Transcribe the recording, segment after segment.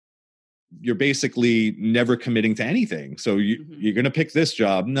you're basically never committing to anything. So you're going to pick this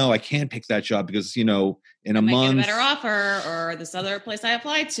job. No, I can't pick that job because, in a month, get a better offer, or this other place I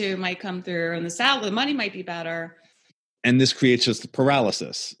applied to might come through and the money might be better. And this creates just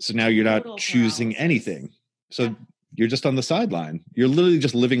paralysis. So now you're not choosing anything. So you're just on the sideline. You're literally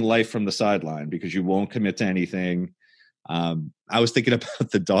just living life from the sideline because you won't commit to anything. I was thinking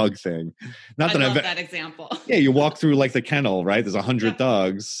about the dog thing. I love that example. Yeah, you walk through like the kennel, right? There's 100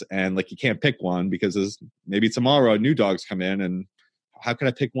 dogs, and like you can't pick one because maybe tomorrow new dogs come in, and how can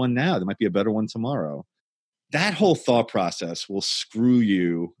I pick one now? There might be a better one tomorrow. That whole thought process will screw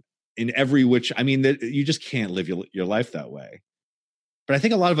you in every which. I mean, you just can't live your life that way. But I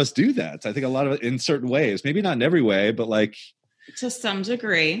think a lot of us do that. I think a lot of it in certain ways, maybe not in every way, but like to some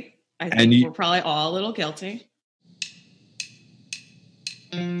degree. I think we're probably all a little guilty.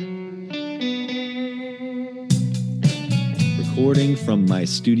 Recording from my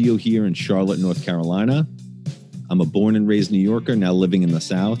studio here in Charlotte, North Carolina. I'm a born and raised New Yorker, now living in the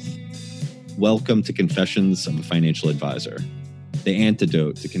South. Welcome to Confessions of a Financial Advisor, the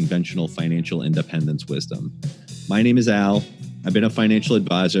antidote to conventional financial independence wisdom. My name is Al. I've been a financial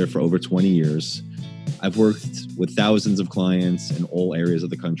advisor for over 20 years. I've worked with thousands of clients in all areas of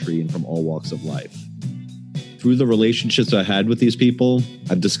the country and from all walks of life. Through the relationships I had with these people,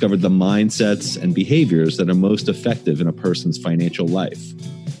 I've discovered the mindsets and behaviors that are most effective in a person's financial life,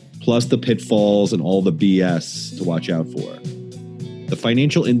 plus the pitfalls and all the BS to watch out for. The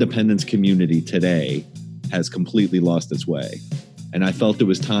financial independence community today has completely lost its way, and I felt it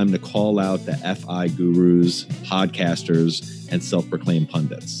was time to call out the FI gurus, podcasters, and self-proclaimed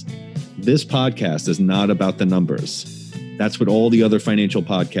pundits. This podcast is not about the numbers. That's what all the other financial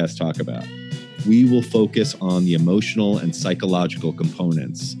podcasts talk about. We will focus on the emotional and psychological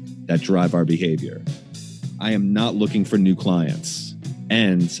components that drive our behavior. I am not looking for new clients,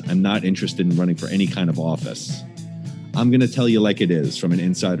 and I'm not interested in running for any kind of office. I'm going to tell you like it is from an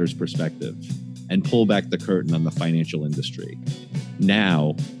insider's perspective and pull back the curtain on the financial industry.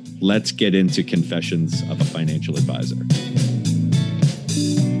 Now, let's get into Confessions of a Financial Advisor.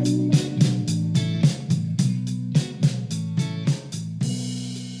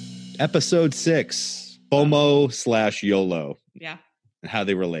 Episode 6, FOMO/YOLO. Yeah. And how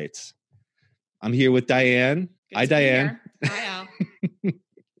they relate. I'm here with Diane. Hi, Diane. Hi,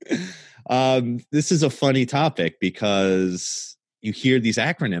 Al. This is a funny topic because you hear these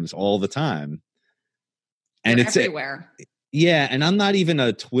acronyms all the time. And They're everywhere. Yeah, and I'm not even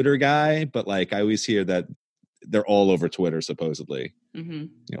a Twitter guy, but like I always hear that they're all over Twitter, supposedly.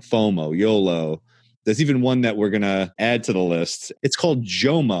 Mm-hmm. FOMO, YOLO. There's even one that we're going to add to the list. It's called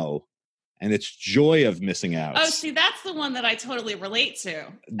JOMO. And it's joy of missing out. Oh, see, that's the one that I totally relate to.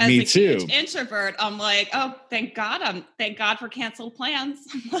 Me too. Huge introvert, I'm like, oh, thank God for canceled plans.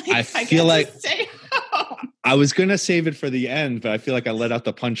 I feel like stay home. I was going to save it for the end, but I feel like I let out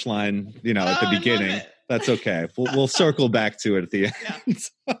the punchline, at the beginning. That's okay. We'll circle back to it at the end.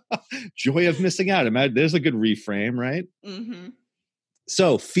 Yeah. Joy of missing out. There's a good reframe, right? Mm-hmm.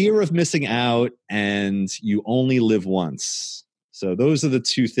 So, fear of missing out, and you only live once. So those are the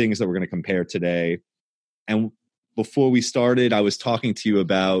two things that we're going to compare today. And before we started, I was talking to you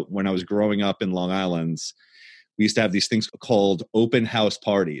about when I was growing up in Long Island, we used to have these things called open house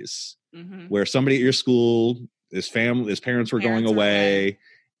parties, where somebody at your school, his parents were going away,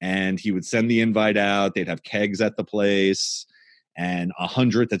 and he would send the invite out. They'd have kegs at the place, and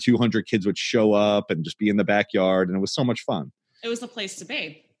 100 to 200 kids would show up and just be in the backyard. And it was so much fun. It was the place to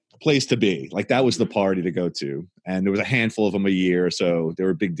be. Like that was the party to go to. And there was a handful of them a year, so they were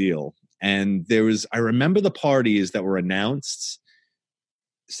a big deal. And I remember the parties that were announced,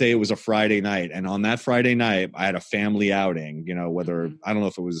 say it was a Friday night. And on that Friday night, I had a family outing, whether, I don't know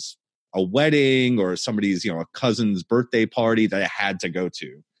if it was a wedding or somebody's, a cousin's birthday party that I had to go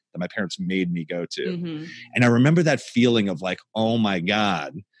to, that my parents made me go to. Mm-hmm. And I remember that feeling of like, oh my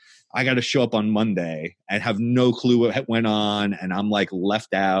God, I got to show up on Monday and have no clue what went on. And I'm like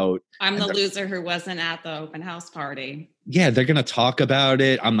left out. I'm the loser who wasn't at the open house party. Yeah, they're going to talk about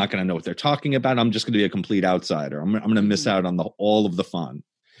it. I'm not going to know what they're talking about. I'm just going to be a complete outsider. I'm going to miss out on all of the fun.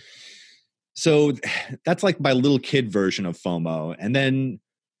 So that's like my little kid version of FOMO. And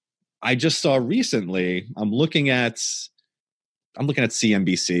I just saw recently, I'm looking at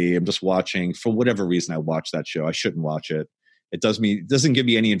CNBC. I'm just watching, for whatever reason, I watched that show. I shouldn't watch it. It doesn't give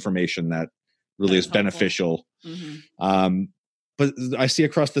me any information that really is beneficial. Mm-hmm. But I see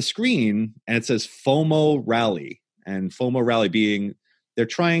across the screen, and it says FOMO rally. And FOMO rally being, they're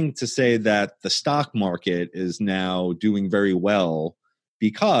trying to say that the stock market is now doing very well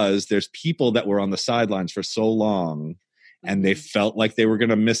because there's people that were on the sidelines for so long, and they Mhm. felt like they were going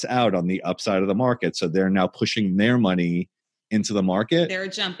to miss out on the upside of the market. So they're now pushing their money into the market. They're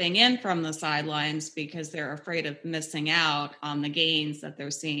jumping in from the sidelines because they're afraid of missing out on the gains that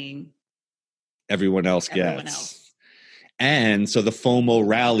they're seeing Everyone else everyone gets. else. And so the FOMO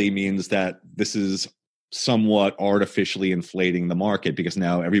rally means that this is somewhat artificially inflating the market because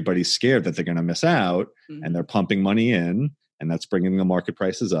now everybody's scared that they're going to miss out and they're pumping money in, and that's bringing the market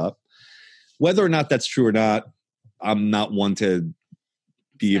prices up. Whether or not that's true or not, I'm not one to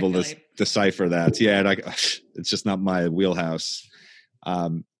be able to decipher that. Yeah, it's just not my wheelhouse.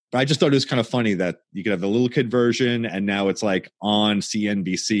 But I just thought it was kind of funny that you could have the little kid version, and now it's like on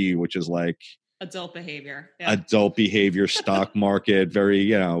CNBC, which is like adult behavior, stock market,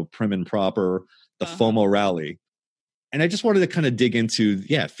 very, prim and proper, the FOMO rally. And I just wanted to kind of dig into,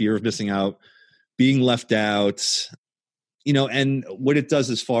 fear of missing out, being left out, and what it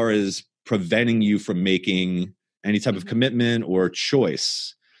does as far as preventing you from making any type of commitment or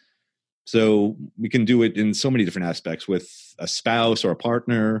choice. So we can do it in so many different aspects with a spouse or a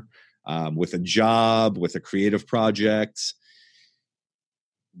partner, with a job, with a creative project.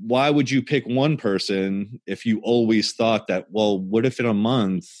 Why would you pick one person if you always thought that, well, what if in a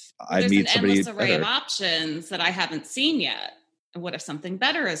month I meet somebody there's an endless array better? of options that I haven't seen yet. And what if something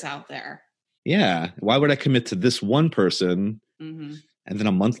better is out there? Yeah. Why would I commit to this one person and then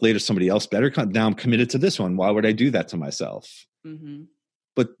a month later somebody else better? Now I'm committed to this one. Why would I do that to myself?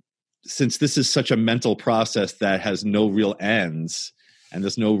 But since this is such a mental process that has no real ends and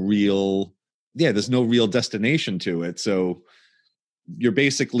there's no real destination to it. So you're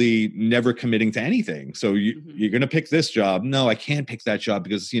basically never committing to anything. So you're going to pick this job. No, I can't pick that job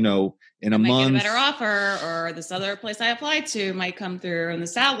because, in a month, get a better offer, or this other place I applied to might come through and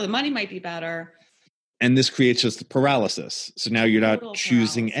the money might be better. And this creates just paralysis. So now you're not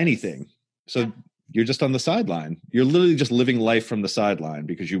choosing anything. So you're just on the sideline. You're literally just living life from the sideline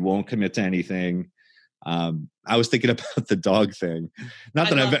because you won't commit to anything. I was thinking about the dog thing. I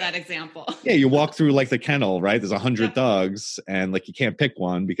love that example. Yeah, you walk through like the kennel, right? There's 100 dogs, and like you can't pick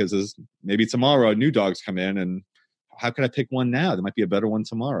one because maybe tomorrow new dogs come in, and how can I pick one now? There might be a better one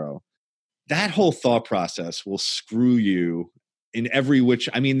tomorrow. That whole thought process will screw you in every which.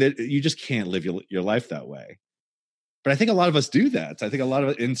 I mean, you just can't live your life that way. But I think a lot of us do that. I think a lot of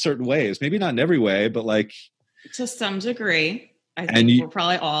it in certain ways, maybe not in every way, but like to some degree. I think we're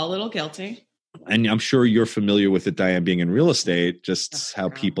probably all a little guilty. And I'm sure you're familiar with it, Diane, being in real estate, just how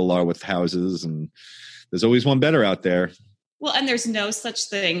people are with houses, and there's always one better out there. Well, and there's no such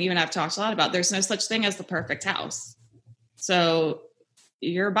thing, you and I've talked a lot about, there's no such thing as the perfect house. So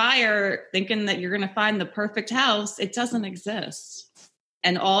you're a buyer thinking that you're going to find the perfect house. It doesn't exist.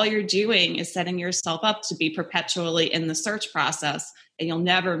 And all you're doing is setting yourself up to be perpetually in the search process, and you'll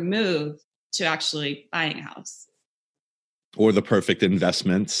never move to actually buying a house. Or the perfect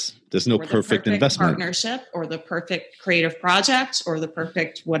investments. There's no perfect investment. Partnership, or the perfect creative project, or the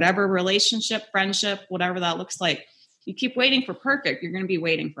perfect whatever relationship, friendship, whatever that looks like. You keep waiting for perfect, you're going to be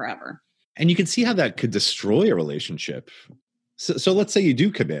waiting forever. And you can see how that could destroy a relationship. So let's say you do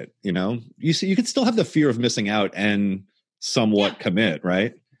commit, you could still have the fear of missing out and somewhat commit,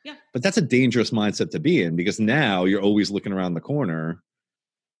 right? Yeah. But that's a dangerous mindset to be in, because now you're always looking around the corner.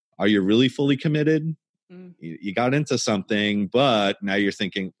 Are you really fully committed? You got into something, but now you're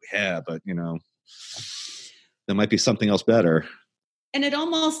thinking, but there might be something else better. And it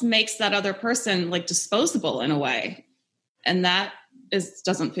almost makes that other person like disposable in a way. And that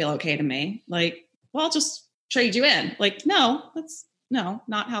doesn't feel okay to me. Like, well, I'll just trade you in. Like, no, that's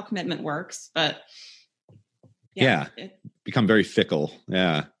not how commitment works. But become very fickle.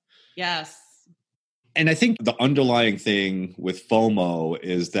 Yeah. Yes. And I think the underlying thing with FOMO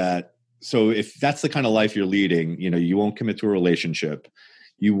is that, so if that's the kind of life you're leading, you won't commit to a relationship,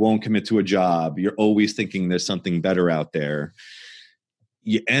 you won't commit to a job, you're always thinking there's something better out there,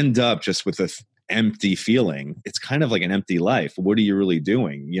 you end up just with an empty feeling. It's kind of like an empty life. What are you really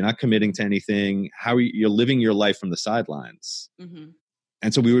doing? You're not committing to anything. You're living your life from the sidelines.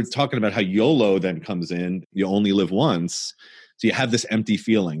 And so we were talking about how YOLO then comes in. You only live once. So you have this empty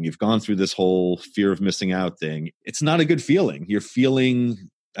feeling. You've gone through this whole fear of missing out thing. It's not a good feeling. You're feeling,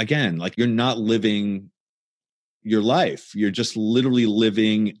 again, like you're not living your life. You're just literally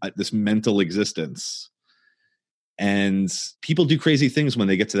living this mental existence. And people do crazy things when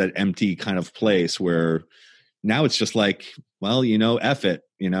they get to that empty kind of place where now it's just like, well, F it,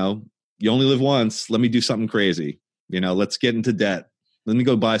 you only live once. Let me do something crazy. Let's get into debt. Let me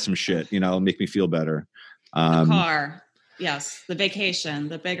go buy some shit, make me feel better. The car. Yes. The vacation,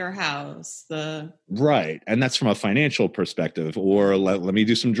 the bigger house, right. And that's from a financial perspective. Or let me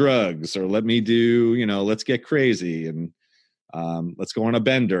do some drugs, or let me do, let's get crazy. And Let's go on a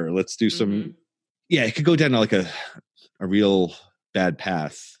bender. Let's do some, yeah, it could go down like a real bad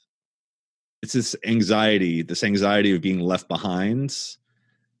path. It's this anxiety of being left behind,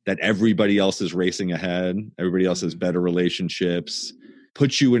 that everybody else is racing ahead. Everybody else has better relationships,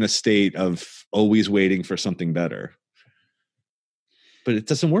 puts you in a state of always waiting for something better. But it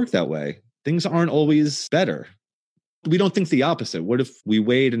doesn't work that way. Things aren't always better. We don't think the opposite. What if we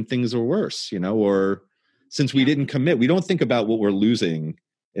wait and things are worse, or since we didn't commit, we don't think about what we're losing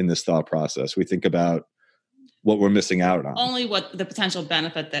in this thought process. We think about what we're missing out on. Only what the potential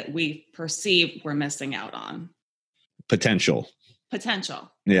benefit that we perceive we're missing out on. Potential.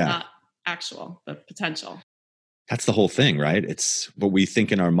 Yeah. Not actual, but potential. That's the whole thing, right? It's what we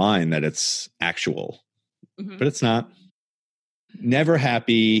think in our mind that it's actual, but it's not. Never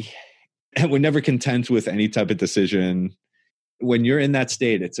happy. And we're never content with any type of decision. When you're in that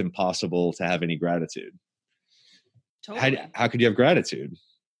state, it's impossible to have any gratitude. Totally. How could you have gratitude?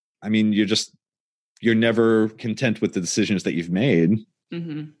 I mean, you're never content with the decisions that you've made.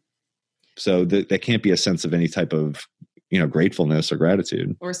 So there can't be a sense of any type of, gratefulness or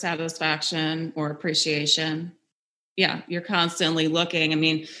gratitude. Or satisfaction or appreciation. Yeah, you're constantly looking. I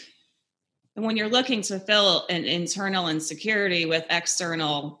mean, when you're looking to fill an internal insecurity with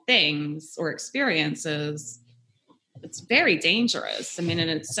external things or experiences, it's very dangerous. I mean,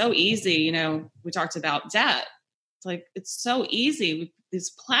 and it's so easy, we talked about debt. It's like, it's so easy.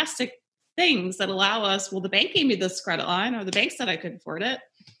 These plastic things that allow us, the bank gave me this credit line, or the bank said I could afford it.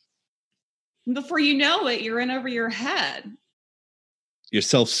 And before you know it, you're in over your head. You're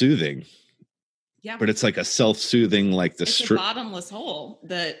self-soothing. Yeah. But it's like a self-soothing, like it's a bottomless hole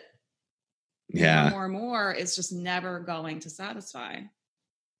that more and more is just never going to satisfy.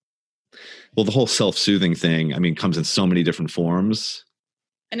 Well, the whole self-soothing thing, I mean, comes in so many different forms.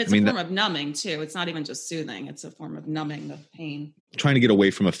 And it's a form of numbing too. It's not even just soothing. It's a form of numbing the pain. Trying to get away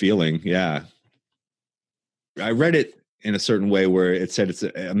from a feeling. Yeah. I read it in a certain way where it said it's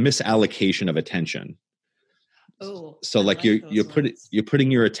a misallocation of attention. Oh, so like you're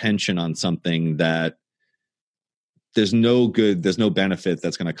putting your attention on something that there's no benefit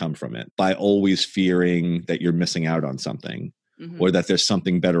that's going to come from it, by always fearing that you're missing out on something or that there's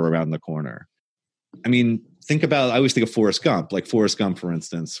something better around the corner. I mean, I always think of Forrest Gump, like Forrest Gump, for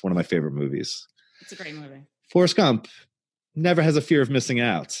instance, one of my favorite movies. It's a great movie. Forrest Gump never has a fear of missing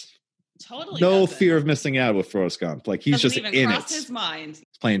out. Totally. No fear of missing out with Forrest Gump. Like he's just in it. His mind.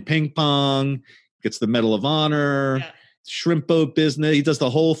 He's playing ping pong, gets the Medal of Honor, shrimp boat business. He does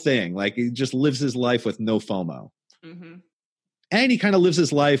the whole thing. Like he just lives his life with no FOMO. And he kind of lives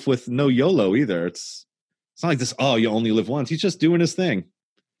his life with no YOLO either. It's not like this, you only live once. He's just doing his thing.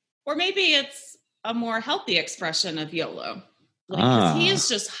 Or maybe it's a more healthy expression of YOLO. Like, he is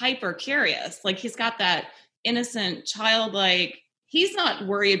just hyper curious. Like he's got that innocent, childlike, he's not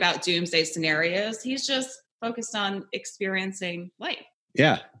worried about doomsday scenarios. He's just focused on experiencing life.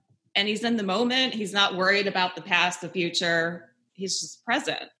 Yeah. And he's in the moment. He's not worried about the past, the future. He's just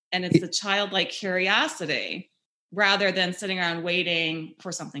present. And it's the childlike curiosity rather than sitting around waiting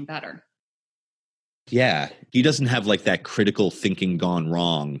for something better. Yeah. He doesn't have like that critical thinking gone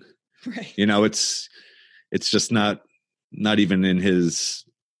wrong. Right. It's just not even in his,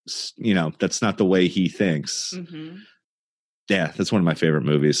 that's not the way he thinks. Yeah. That's one of my favorite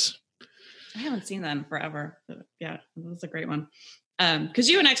movies. I haven't seen that in forever. But yeah, it was a great one. Because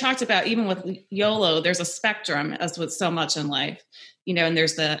you and I talked about, even with YOLO, there's a spectrum, as with so much in life, and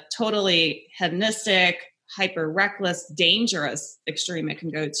there's the totally hedonistic, hyper reckless, dangerous extreme it can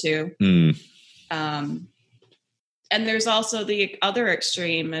go to. And there's also the other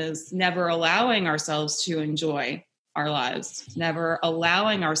extreme, is never allowing ourselves to enjoy our lives, never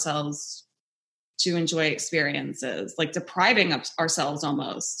allowing ourselves to enjoy experiences, like depriving ourselves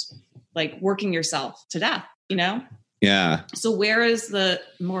almost, like working yourself to death, Yeah. So where is the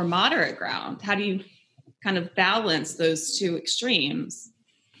more moderate ground? How do you kind of balance those two extremes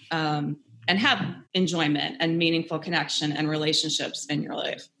and have enjoyment and meaningful connection and relationships in your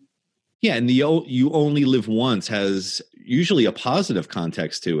life? Yeah. And you only live once has usually a positive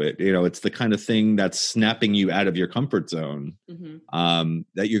context to it. It's the kind of thing that's snapping you out of your comfort zone,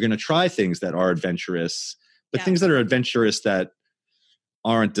 that you're going to try things that are adventurous, but things that are adventurous that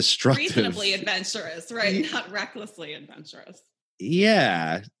aren't destructive. Reasonably adventurous, right? Not recklessly adventurous.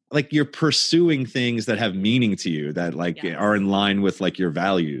 Yeah. Like you're pursuing things that have meaning to you, that are in line with like your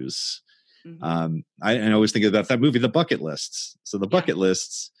values. I always think about that movie, The Bucket Lists. So the bucket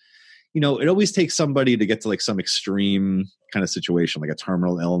lists, it always takes somebody to get to like some extreme kind of situation, like a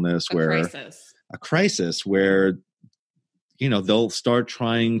terminal illness, a crisis where, they'll start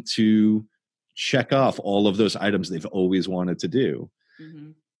trying to check off all of those items they've always wanted to do.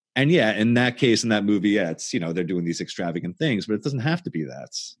 Mm-hmm. And yeah, in that case, in that movie, yeah, it's, they're doing these extravagant things, but it doesn't have to be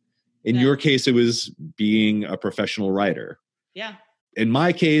that. In your case, it was being a professional writer. Yeah. In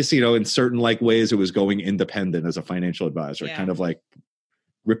my case, in certain ways, it was going independent as a financial advisor, kind of like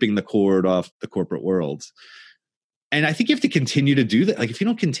ripping the cord off the corporate world. And I think you have to continue to do that. Like, if you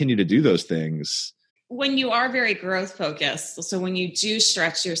don't continue to do those things. When you are very growth focused, so when you do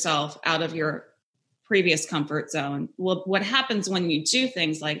stretch yourself out of your previous comfort zone, well, what happens when you do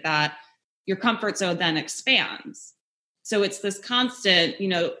things like that, your comfort zone then expands. So it's this constant,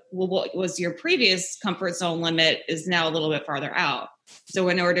 what was your previous comfort zone limit is now a little bit farther out. So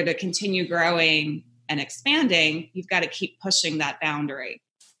in order to continue growing and expanding, you've got to keep pushing that boundary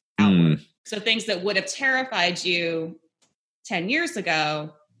outward. So things that would have terrified you 10 years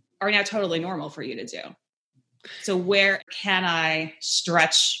ago are now totally normal for you to do. So where can I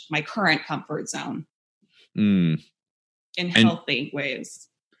stretch my current comfort zone in healthy ways?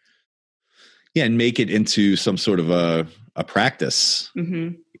 Yeah, and make it into some sort of a practice,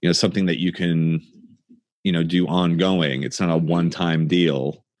 something that you can, do ongoing. It's not a one-time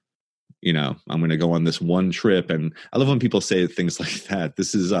deal. I'm going to go on this one trip. And I love when people say things like that.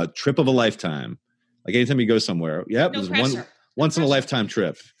 This is a trip of a lifetime. Like anytime you go somewhere, it was once in a lifetime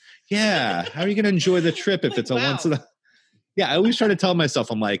trip. Yeah. How are you going to enjoy the trip if it's a once in a... Yeah, I always try to tell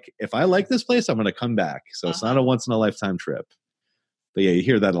myself, I'm like, if I like this place, I'm going to come back. So it's not a once in a lifetime trip. But yeah, you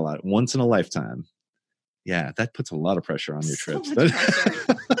hear that a lot. Once in a lifetime. Yeah, that puts a lot of pressure on your trips.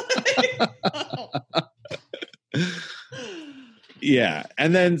 Yeah.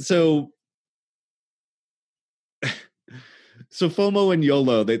 And then so FOMO and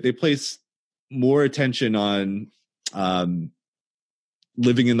YOLO, they place more attention on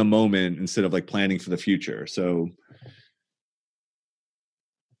living in the moment instead of planning for the future. So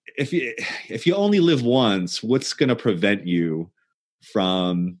if you only live once, what's going to prevent you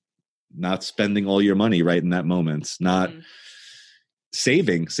from not spending all your money right in that moment, not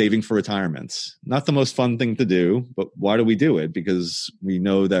saving for retirement? Not the most fun thing to do, but why do we do it? Because we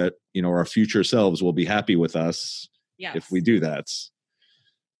know that, our future selves will be happy with us if we do that.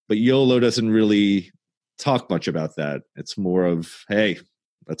 But YOLO doesn't really talk much about that. It's more of, hey,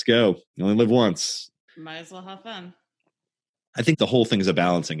 let's go. You only live once. Might as well have fun. I think the whole thing is a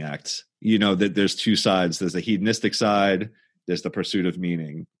balancing act. That there's two sides. There's the hedonistic side. There's the pursuit of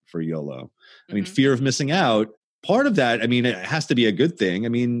meaning for YOLO. I mean, fear of missing out, part of that, it has to be a good thing.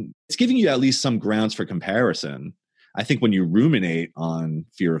 It's giving you at least some grounds for comparison. I think when you ruminate on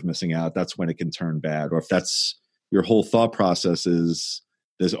fear of missing out, that's when it can turn bad. Or if that's your whole thought process is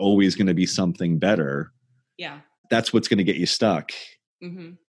there's always going to be something better. Yeah. That's what's going to get you stuck.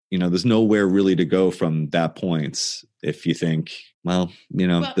 There's nowhere really to go from that point if you think, well,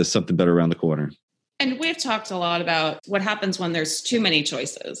 there's something better around the corner. And we've talked a lot about what happens when there's too many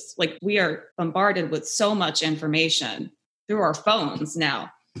choices. Like, we are bombarded with so much information through our phones now.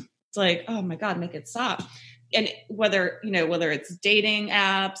 It's like, oh my God, make it stop. And whether it's dating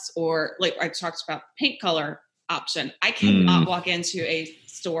apps or like I talked about paint color option, I cannot walk into a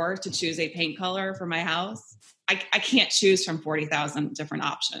store to choose a paint color for my house. I can't choose from 40,000 different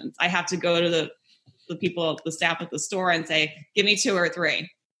options. I have to go to the staff at the store and say, give me 2 or 3.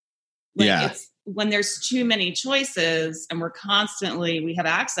 It's when there's too many choices and we have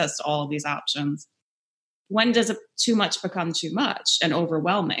access to all of these options. When does too much become too much and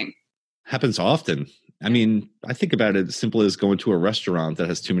overwhelming? Happens often. I think about it as simple as going to a restaurant that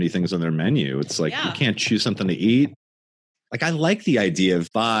has too many things on their menu. It's like, you can't choose something to eat. Like, I like the idea of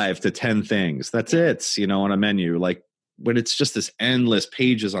 5 to 10 things. That's it, on a menu. Like, when it's just this endless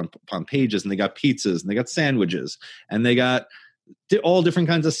pages upon pages, and they got pizzas and they got sandwiches and they got all different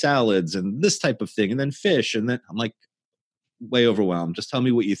kinds of salads and this type of thing, and then fish. And then I'm like, way overwhelmed. Just tell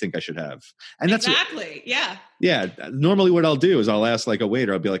me what you think I should have. And that's exactly. Yeah. Normally what I'll do is I'll ask a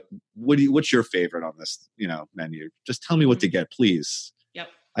waiter, I'll be like, what's your favorite on this, menu? Just tell me what to get, please. Yep.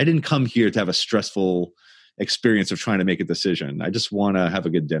 I didn't come here to have a stressful experience of trying to make a decision. I just want to have a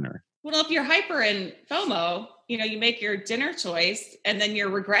good dinner. Well, if you're hyper in FOMO, you make your dinner choice and then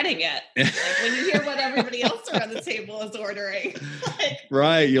you're regretting it. Like when you hear what everybody else around the table is ordering.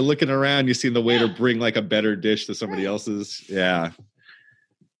 Right. You're looking around, you see the waiter bring a better dish to somebody else's. Yeah.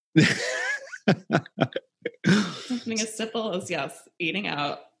 Something as simple as, eating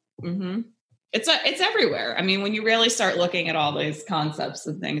out. It's everywhere. When you really start looking at all these concepts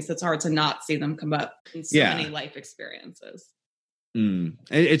and things, it's hard to not see them come up in so many life experiences.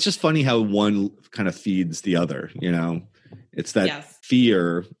 It's just funny how one kind of feeds the other, It's that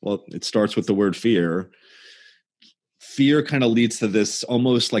fear. Well, it starts with the word fear. fear kind of leads to this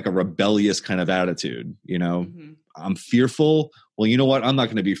almost like a rebellious kind of attitude. I'm fearful. Well, you know what? I'm not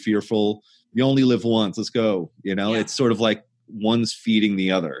going to be fearful. You only live once. Let's go. It's sort of like one's feeding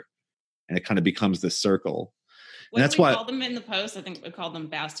the other, and it kind of becomes this circle. And that's why we call them in the post. I think we call them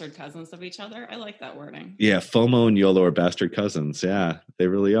bastard cousins of each other. I like that wording. Yeah. FOMO and YOLO are bastard cousins. Yeah, they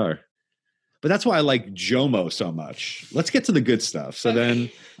really are. But that's why I like JOMO so much. Let's get to the good stuff. So then,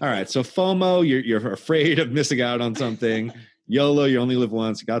 all right. So FOMO, you're afraid of missing out on something. YOLO, you only live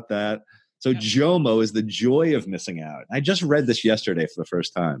once. Got that. So JOMO is the joy of missing out. I just read this yesterday for the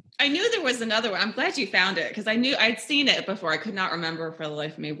first time. I knew there was another one. I'm glad you found it because I knew I'd seen it before. I could not remember for the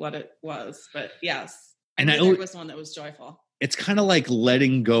life of me what it was. But yes, and there was one that was joyful. It's kind of like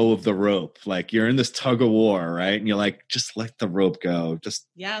letting go of the rope. Like you're in this tug of war, right? And you're like, just let the rope go. Just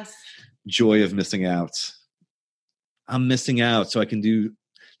joy of missing out. I'm missing out, so I can do.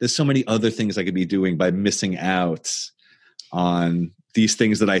 There's so many other things I could be doing by missing out on these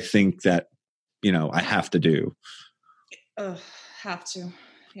things that I think that, I have to do. Have to.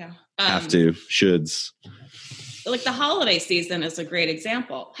 Yeah. Have to. Shoulds. Like the holiday season is a great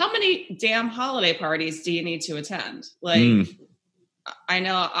example. How many damn holiday parties do you need to attend? Like, I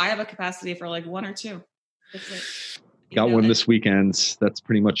know I have a capacity for like one or two. That's it. Got one this weekend. That's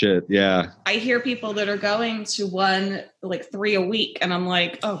pretty much it. Yeah. I hear people that are going to one, like 3 a week. And I'm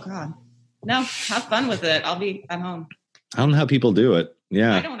like, oh God, no, have fun with it. I'll be at home. I don't know how people do it.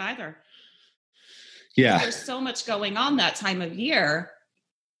 Yeah. I don't either. Yeah. There's so much going on that time of year.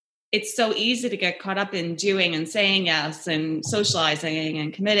 It's so easy to get caught up in doing and saying yes and socializing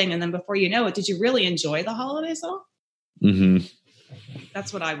and committing. And then before you know it, did you really enjoy the holidays at all? Mm-hmm.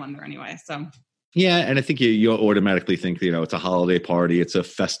 That's what I wonder anyway. So. Yeah. And I think you automatically think, it's a holiday party. It's a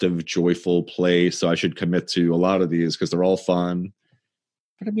festive, joyful place. So I should commit to a lot of these because they're all fun.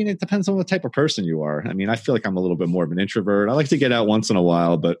 But I mean, it depends on what type of person you are. I mean, I feel like I'm a little bit more of an introvert. I like to get out once in a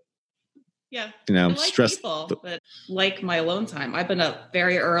while, but stress people that like my alone time. I've been up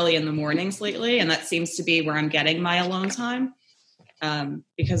very early in the mornings lately, and that seems to be where I'm getting my alone time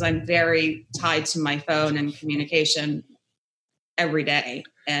because I'm very tied to my phone and communication every day.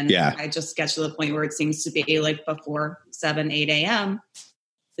 And I just get to the point where it seems to be like before 7, 8 a.m.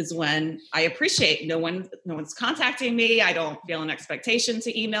 is when I appreciate no one's contacting me. I don't feel an expectation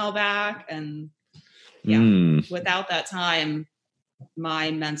to email back. And without that time, my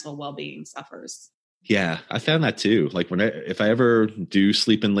mental well-being suffers. Yeah, I found that too. Like if I ever do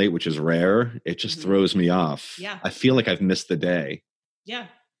sleep in late, which is rare, it just throws me off. Yeah. I feel like I've missed the day. Yeah.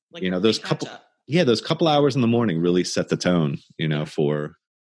 Like those couple hours in the morning really set the tone, for,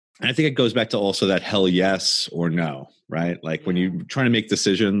 and I think it goes back to also that hell yes or no, right? Like when you're trying to make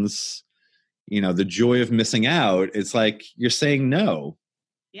decisions, the joy of missing out, it's like you're saying no.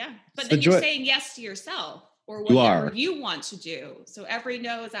 Yeah. But then you're saying yes to yourself. Or whatever you want to do. So every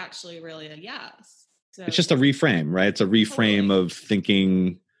no is actually really a yes. So it's just a reframe, right? It's a reframe of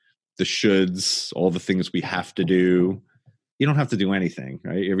thinking the shoulds, all the things we have to do. You don't have to do anything,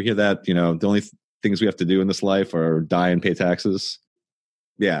 right? You ever hear that? The only things we have to do in this life are die and pay taxes.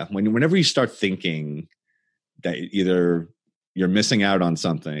 Yeah. Whenever you start thinking that either you're missing out on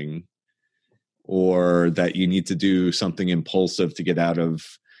something or that you need to do something impulsive to get out of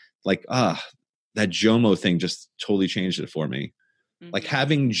that JOMO thing just totally changed it for me. Mm-hmm. Like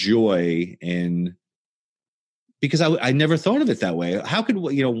having joy in, because I never thought of it that way. How could,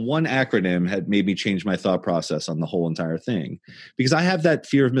 one acronym had made me change my thought process on the whole entire thing? Because I have that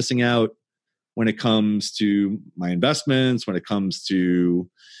fear of missing out when it comes to my investments, when it comes to,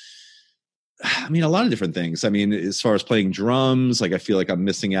 a lot of different things. As far as playing drums, like I feel like I'm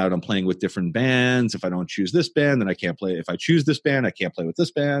missing out on playing with different bands. If I don't choose this band, then I can't play. If I choose this band, I can't play with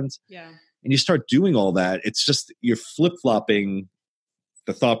this band. Yeah. And you start doing all that, it's just you're flip-flopping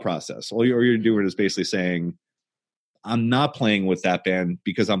the thought process. All you're doing is basically saying, I'm not playing with that band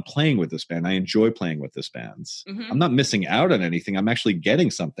because I'm playing with this band. I enjoy playing with this band. Mm-hmm. I'm not missing out on anything. I'm actually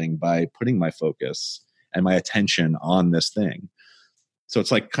getting something by putting my focus and my attention on this thing. So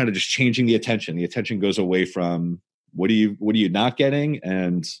it's like kind of just changing the attention. The attention goes away from what are you not getting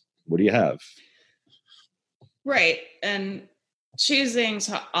and what do you have? Right. And choosing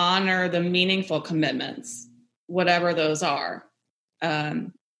to honor the meaningful commitments, whatever those are.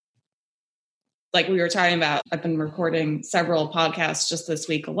 Like we were talking about, I've been recording several podcasts just this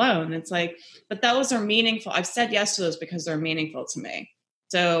week alone. It's like, but those are meaningful. I've said yes to those because they're meaningful to me.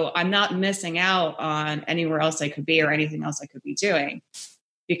 So I'm not missing out on anywhere else I could be or anything else I could be doing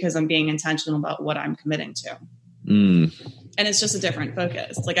because I'm being intentional about what I'm committing to. And it's just a different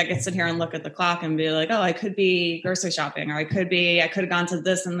focus. Like I could sit here and look at the clock and be like, oh, I could be grocery shopping, or I could have gone to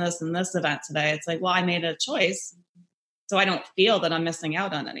this and this and this event today. It's like, well, I made a choice so I don't feel that I'm missing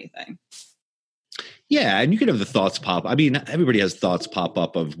out on anything. Yeah, and you could have the thoughts pop. I mean, everybody has thoughts pop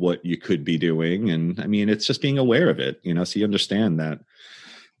up of what you could be doing. And I mean, it's just being aware of it, so you understand that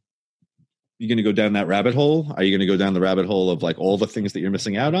you're going to go down that rabbit hole. Are you going to go down the rabbit hole of like all the things that you're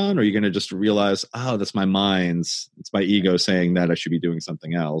missing out on? Or are you going to just realize, oh, that's my mind's, it's my ego saying that I should be doing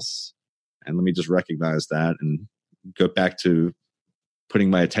something else. And let me just recognize that and go back to putting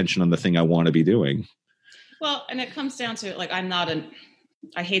my attention on the thing I want to be doing. Well, and it comes down to like,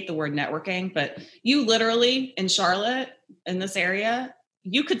 I hate the word networking, but you literally in Charlotte, in this area,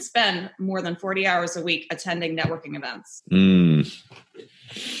 you could spend more than 40 hours a week attending networking events.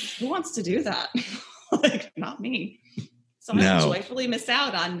 Who wants to do that? Like, not me. So I joyfully miss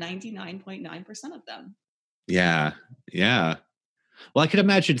out on 99.9% of them. Yeah. Yeah. Well, I could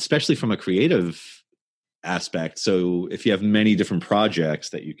imagine, especially from a creative aspect. So if you have many different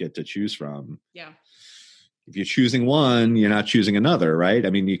projects that you get to choose from. Yeah. If you're choosing one, you're not choosing another, right? I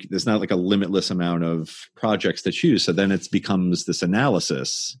mean, there's not like a limitless amount of projects to choose. So then it becomes this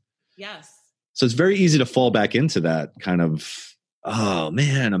analysis. Yes. So it's very easy to fall back into that kind of, oh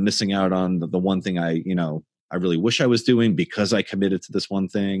man, I'm missing out on the one thing I really wish I was doing because I committed to this one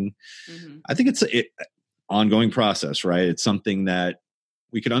thing. Mm-hmm. I think it's an ongoing process, right? It's something that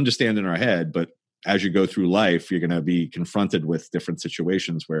we could understand in our head, but as you go through life, you're going to be confronted with different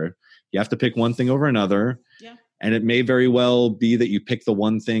situations where you have to pick one thing over another. Yeah. And it may very well be that you pick the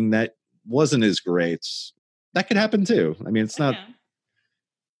one thing that wasn't as great. That could happen too. I mean, it's not,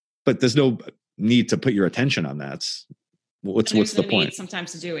 but there's no need to put your attention on that. What's the point?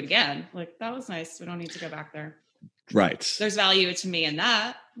 Sometimes to do it again. Like, that was nice. We don't need to go back there. Right. There's value to me in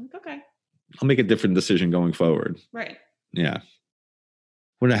that. Like, okay. I'll make a different decision going forward. Right. Yeah.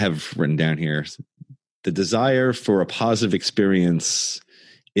 What do I have written down here? The desire for a positive experience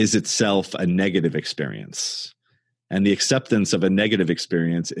is itself a negative experience. And the acceptance of a negative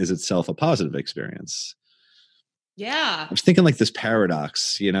experience is itself a positive experience. Yeah. I was thinking like this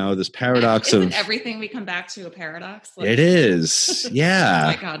paradox, this paradox Isn't everything we come back to a paradox? Like, it is.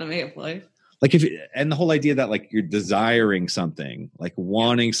 Yeah. Dichotomy of life. Like and the whole idea that like you're desiring something, like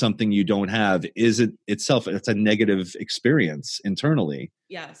wanting something you don't have, is it itself, it's a negative experience internally.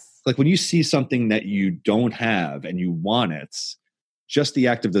 Yes. Like when you see something that you don't have and you want it, just the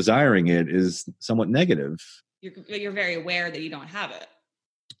act of desiring it is somewhat negative. You're very aware that you don't have it.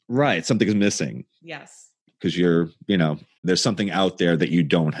 Right. Something is missing. Yes. Because there's something out there that you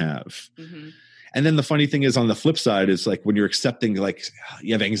don't have. Mm-hmm. And then the funny thing is on the flip side is like when you're accepting, like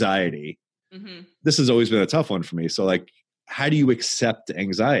you have anxiety. Mm-hmm. This has always been a tough one for me. So like, how do you accept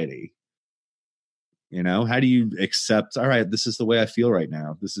anxiety? How do you accept, all right, this is the way I feel right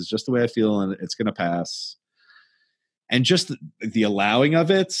now. This is just the way I feel and it's going to pass. And just the allowing of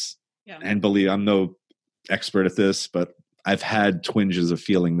it. Yeah. And believe I'm no expert at this, but I've had twinges of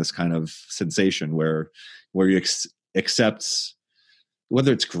feeling this kind of sensation where you accept,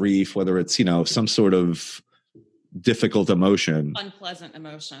 whether it's grief, whether it's, some sort of difficult emotion, unpleasant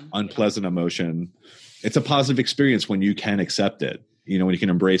emotion. It's a positive experience when you can accept it, when you can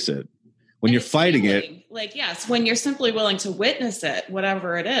embrace it. When you're fighting it. Like, yes, when you're simply willing to witness it,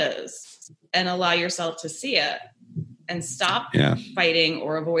 whatever it is, and allow yourself to see it and stop fighting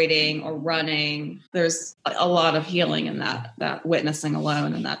or avoiding or running. There's a lot of healing in that witnessing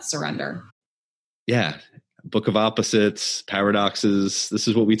alone and that surrender. Yeah. Book of Opposites, paradoxes. This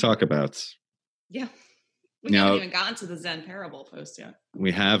is what we talk about. Yeah. We haven't even gotten to the Zen parable post yet.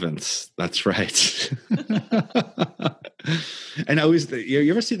 We haven't. That's right. And I always,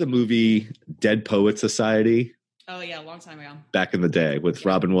 you ever see the movie Dead Poet Society? Oh yeah, a long time ago. Back in the day with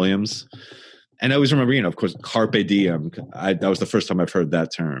Robin Williams. And I always remember, of course, carpe diem. That was the first time I've heard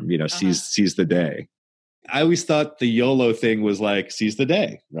that term, seize the day. I always thought the YOLO thing was like, seize the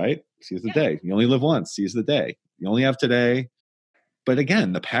day, right? Seize the day. You only live once, seize the day. You only have today. But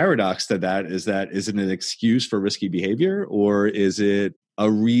again, the paradox to that is it an excuse for risky behavior, or is it a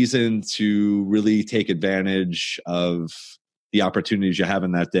reason to really take advantage of the opportunities you have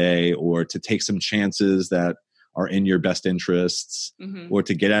in that day, or to take some chances that are in your best interests, mm-hmm. or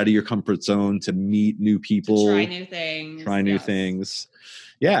to get out of your comfort zone, to meet new people, to try new things.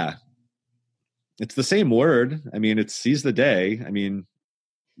 Yeah. It's the same word. I mean, it's seize the day. I mean,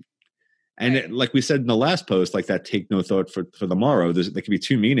 and right. Like we said in the last post, like that take no thought for the morrow, there could be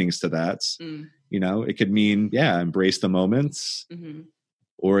two meanings to that. Mm. It could mean, embrace the moments, mm-hmm.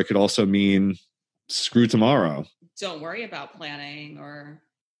 or it could also mean screw tomorrow. Don't worry about planning or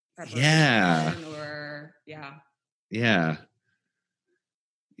preparation. Yeah.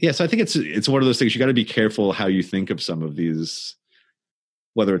 So I think it's one of those things. You got to be careful how you think of some of these,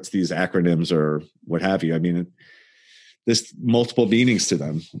 whether it's these acronyms or what have you. I mean, there's multiple meanings to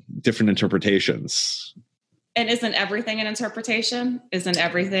them, different interpretations. And isn't everything an interpretation? Isn't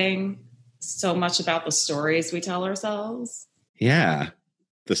everything so much about the stories we tell ourselves? Yeah.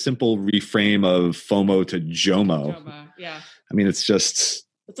 The simple reframe of FOMO to JOMO. Yeah. I mean, it's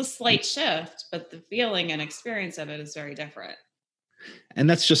a slight shift, but the feeling and experience of it is very different. And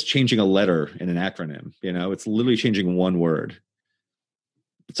that's just changing a letter in an acronym. It's literally changing one word.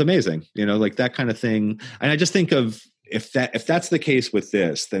 It's amazing, like that kind of thing. And I just think of if that's the case with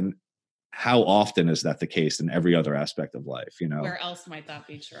this, then how often is that the case in every other aspect of life? Where else might that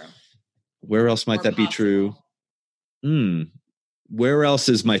be true? Where else might that be true? Where else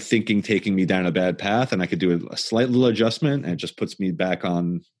is my thinking taking me down a bad path, and I could do a slight little adjustment, and it just puts me back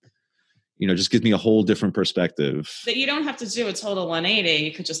on, just gives me a whole different perspective. That you don't have to do a total 180.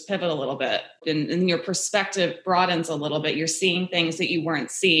 You could just pivot a little bit, and your perspective broadens a little bit. You're seeing things that you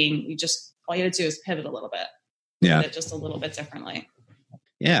weren't seeing. All you have to do is pivot a little bit. Yeah. Just a little bit differently.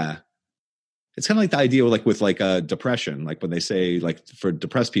 Yeah. It's kind of like the idea with depression, like when they say like for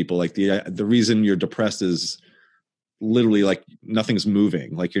depressed people, like the reason you're depressed is literally like nothing's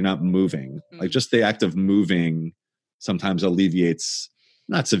moving, like you're not moving. Like just the act of moving sometimes alleviates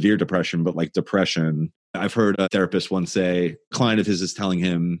not severe depression, but like depression. I've heard a therapist once say, a client of his is telling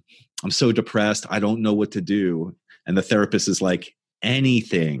him, I'm so depressed, I don't know what to do. And the therapist is like,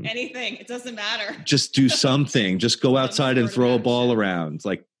 anything. It doesn't matter. Just do something. Just go outside and throw a ball around.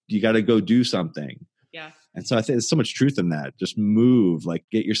 Like you got to go do something. Yeah. And so I think there's so much truth in that. Just move, like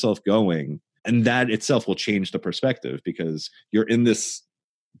get yourself going. And that itself will change the perspective because you're in this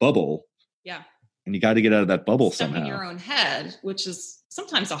bubble. Yeah. And you got to get out of that bubble Stuck somehow. in your own head, which is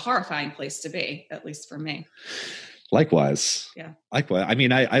sometimes a horrifying place to be, at least for me. Likewise. Yeah. Likewise. I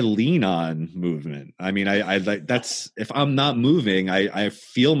mean, I lean on movement. I mean, I that's, if I'm not moving, I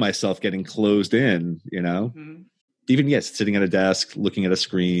feel myself getting closed in, Mm-hmm. Even, yes, sitting at a desk, looking at a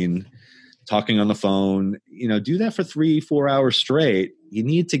screen, talking on the phone, do that for 3-4 hours straight. You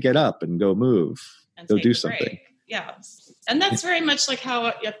need to get up and go move, and go do something. Break. Yeah. And that's very much like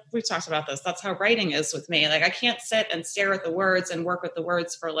how we've talked about this. That's how writing is with me. Like I can't sit and stare at the words and work with the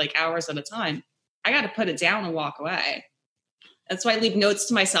words for like hours at a time. I got to put it down and walk away. That's why I leave notes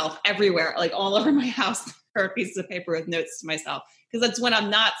to myself everywhere, like all over my house, or pieces of paper with notes to myself. Because that's when I'm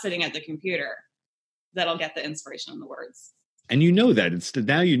not sitting at the computer that I'll get the inspiration in the words. And that it's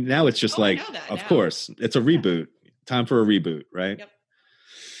now it's just of course it's a reboot. Time for a reboot, right? Yep.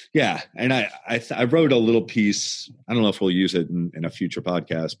 Yeah. And I wrote a little piece. I don't know if we'll use it in a future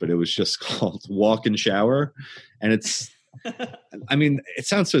podcast, but it was just called Walk and Shower. And it's, I mean, it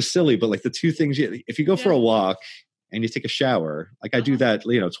sounds so silly, but like the two things, if you go for a walk and you take a shower, like I do that,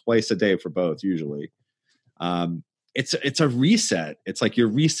 twice a day for both usually. It's a reset. It's like you're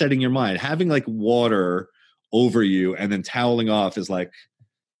resetting your mind. Having like water over you and then toweling off is like,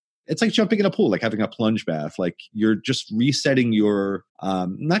 it's like jumping in a pool, like having a plunge bath. Like you're just resetting your,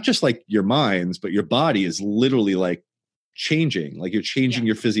 not just like your minds, but your body is literally like changing. Like you're changing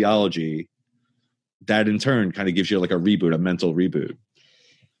your physiology. That in turn kind of gives you like a reboot, a mental reboot.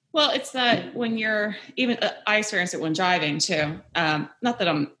 Well, it's that when you're I experience it when driving too. Not that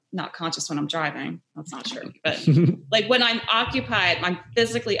I'm not conscious when I'm driving. That's not true. But like when I'm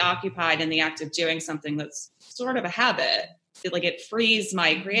physically occupied in the act of doing something that's sort of a habit. It frees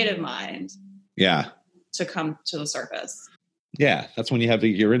my creative mind. Yeah. To come to the surface. Yeah. That's when you have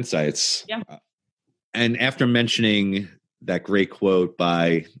your insights. Yeah. And after mentioning that great quote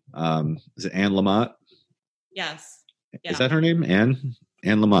by, is it Anne Lamott? Yes. Yeah. Is that her name? Anne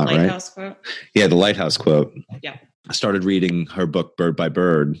Lamott, right? Lighthouse quote? Yeah, the Lighthouse quote. Yeah. I started reading her book, Bird by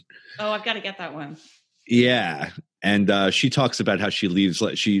Bird. Oh, I've got to get that one. Yeah. And she talks about how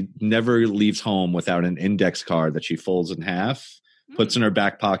she never leaves home without an index card that she folds in half, puts in her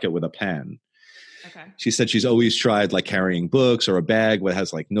back pocket with a pen. Okay. She said she's always tried like carrying books or a bag that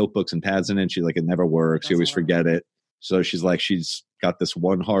has like notebooks and pads in it. She it never works. She always forget it. So she's got this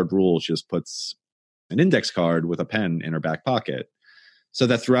one hard rule. She just puts an index card with a pen in her back pocket. So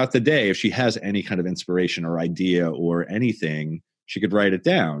that throughout the day, if she has any kind of inspiration or idea or anything, she could write it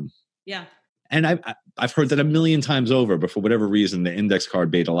down. Yeah. And I've heard that a million times over, but for whatever reason, the index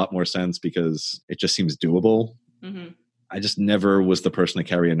card made a lot more sense because it just seems doable. Mm-hmm. I just never was the person to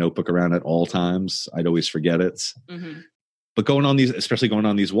carry a notebook around at all times. I'd always forget it. Mm-hmm. But especially going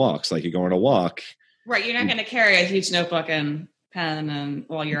on these walks, like you go on a walk. Right. You're not going to carry a huge notebook and pen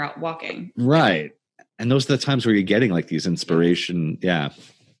while you're out walking. Right. And those are the times where you're getting like these inspiration. Yeah.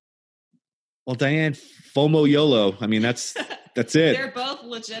 Well, Diane, FOMO YOLO. I mean, that's it. They're both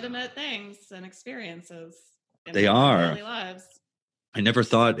legitimate things and experiences. They are. Daily lives. I never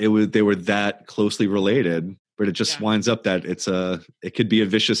thought they were that closely related, but it just winds up that it could be a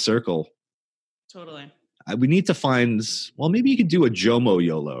vicious circle. Totally. We need to find, well, maybe you could do a JOMO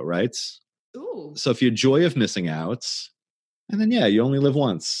YOLO, right? Ooh. So if you're joy of missing out, and then you only live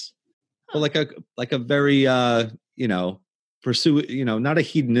once. But like a very pursue, not a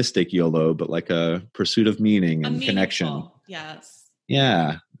hedonistic YOLO, but like a pursuit of meaning and connection. Yes.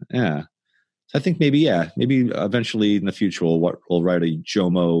 Yeah. So I think maybe eventually in the future we'll write a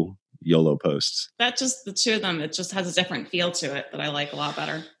JOMO YOLO post. That just the two of them, it just has a different feel to it that I like a lot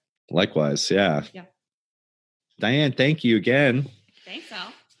better. Likewise, yeah. Yeah. Diane, thank you again. Thanks,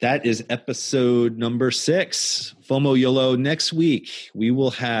 Al. That is episode number 6, FOMO YOLO. Next week, we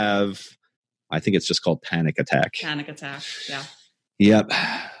will have, I think it's just called Panic Attack. Panic Attack, yeah. Yep.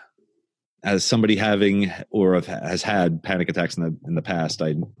 As somebody having or has had panic attacks in the past,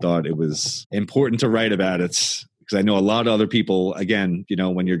 I thought it was important to write about it because I know a lot of other people, again,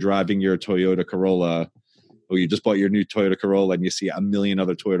 when you're driving your Toyota Corolla or you just bought your new Toyota Corolla and you see a million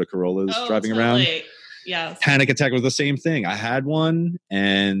other Toyota Corollas driving around. Yes. Panic attack was the same thing. I had one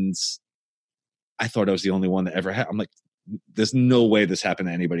and I thought I was the only one that ever had. I'm like, there's no way this happened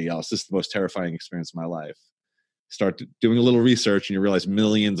to anybody else. This is the most terrifying experience of my life. Start doing a little research and you realize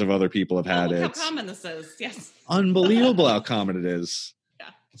millions of other people have had it. How common this is. Yes. Unbelievable how common it is.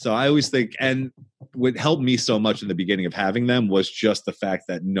 Yeah. So I always think, and what helped me so much in the beginning of having them was just the fact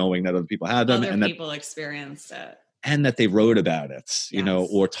that knowing that other people had them and people experienced it. And that they wrote about it,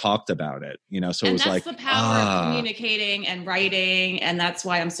 or talked about it, so it was that's the power of communicating and writing. And that's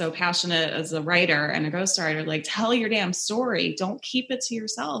why I'm so passionate as a writer and a ghostwriter. Like, tell your damn story. Don't keep it to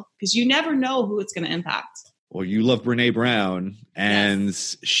yourself because you never know who it's going to impact. Well, you love Brene Brown, and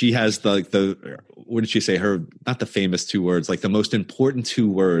she has the what did she say? Her, not the famous 2 words, like the most important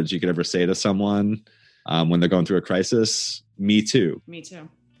 2 words you could ever say to someone when they're going through a crisis. Me too. Me too.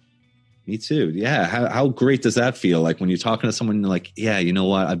 Me too. Yeah. How great does that feel? Like when you're talking to someone, you're like, yeah, you know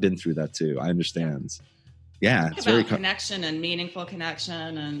what? I've been through that too. I understand. Yeah. It's about connection and meaningful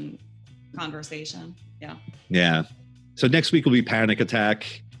connection and conversation. Yeah. Yeah. So next week will be Panic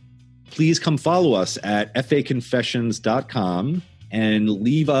Attack. Please come follow us at faconfessions.com and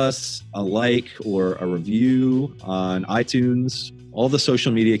leave us a like or a review on iTunes. All the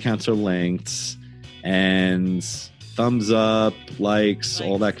social media accounts are linked, and thumbs up, likes,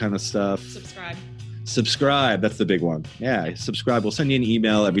 all that kind of stuff. Subscribe. That's the big one. Yeah, subscribe. We'll send you an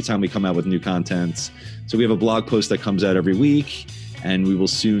email every time we come out with new content. So we have a blog post that comes out every week, and we will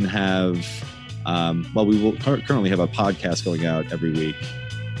soon have, we will currently have a podcast going out every week.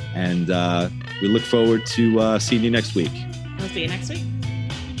 And we look forward to seeing you next week. We'll see you next week.